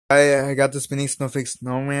I got this mini SnowFlake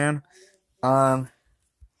Snowman.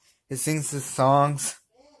 It sings his songs.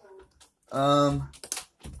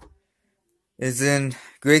 It's in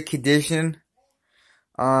great condition.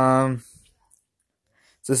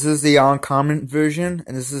 This is the uncommon version,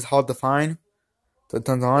 and this is hard to find. So it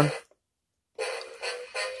turns on.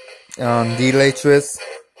 Delay twist. I'm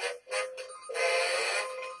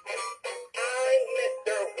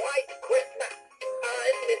Mr. White Christmas.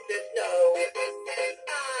 I'm Mr. Snow.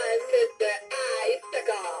 I'm Mr.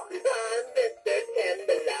 Icicle. I'm Mr. Ten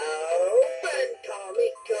Below. Friends call me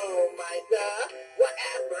Snow Miser.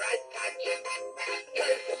 Whatever I touch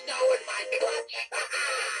turns to snow in my clutch.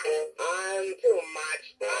 I'm too much.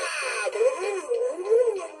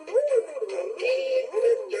 He's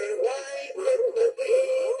Mr. White Christmas.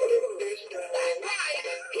 He's Mr. Snow.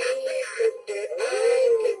 He's Mr.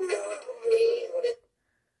 Icicle.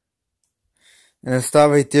 And the stuff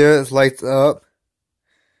right there is lights up.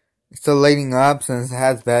 It's still lighting up since it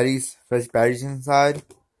has batteries, fresh batteries inside.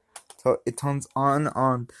 So it turns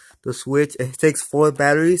on the switch. It takes 4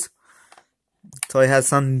 batteries. So it has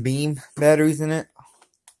Sunbeam batteries in it.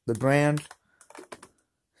 The brand.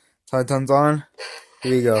 So it turns on.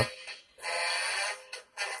 Here you go. I'm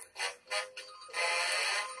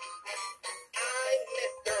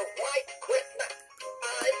Mr. White Christmas.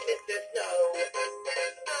 I'm Mr. Snow.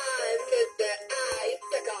 I'm Mr.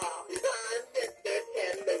 Icicle. I'm Mr.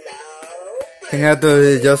 Ten Below. You have to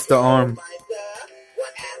adjust the arm.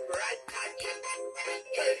 Whatever I touch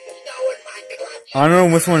turns to snow in my clutch. I don't know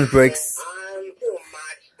which one breaks. I'm too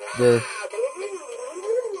much. The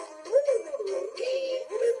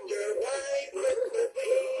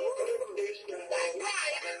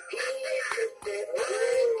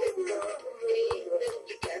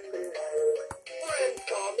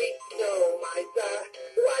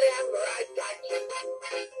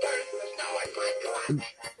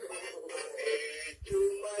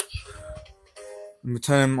I'm gonna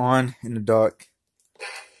turn him on in the dark. I'm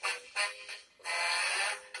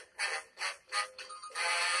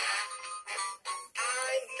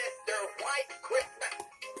Mr. White Christmas.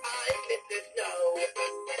 I'm Mr. Snow.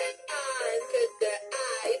 I'm Mr.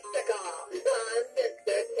 Icicle. I'm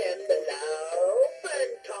Mr. Ten Below.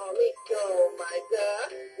 Friends call me Snow Miser.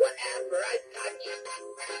 Whatever I touch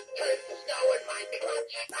turns to snow in my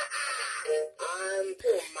clutch. I'm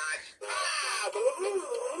too much.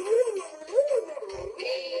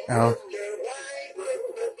 Oh.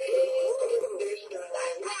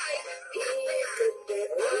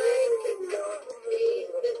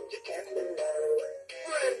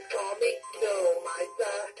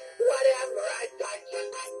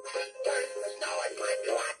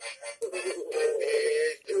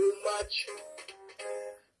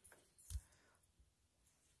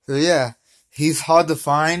 So yeah, he's hard to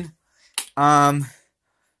find.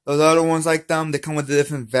 Those other ones like them, they come with the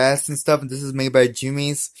different vests and stuff, and this is made by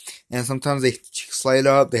Gemmy's, and sometimes they slide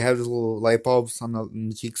up, they have these little light bulbs on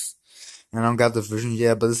the cheeks, and I don't got the version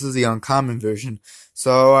yet, but this is the uncommon version.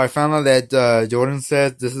 So I found out that Jordan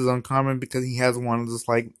said this is uncommon because he has one just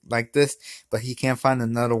like this, but he can't find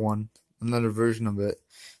another one, another version of it.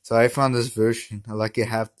 So I found this version. I like it.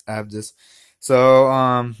 I have this. So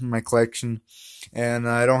my collection, and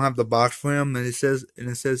I don't have the box for him, and it says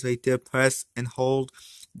right there, press and hold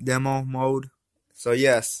demo mode. So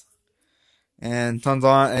yes, and turns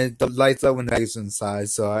on, and it lights up when the bag's inside.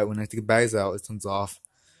 So when I take the bags out, it turns off.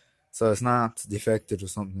 So it's not defective or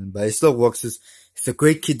something, but it still works. It's a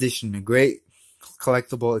great condition, a great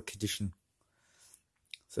collectible condition.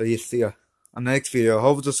 So you see ya on the next video.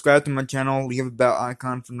 Hope you subscribe to my channel, leave a bell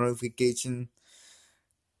icon for notification.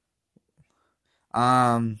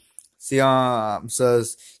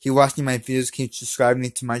 Says he watching my videos, keep subscribing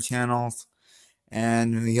to my channels,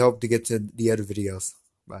 and we hope to get to the other videos.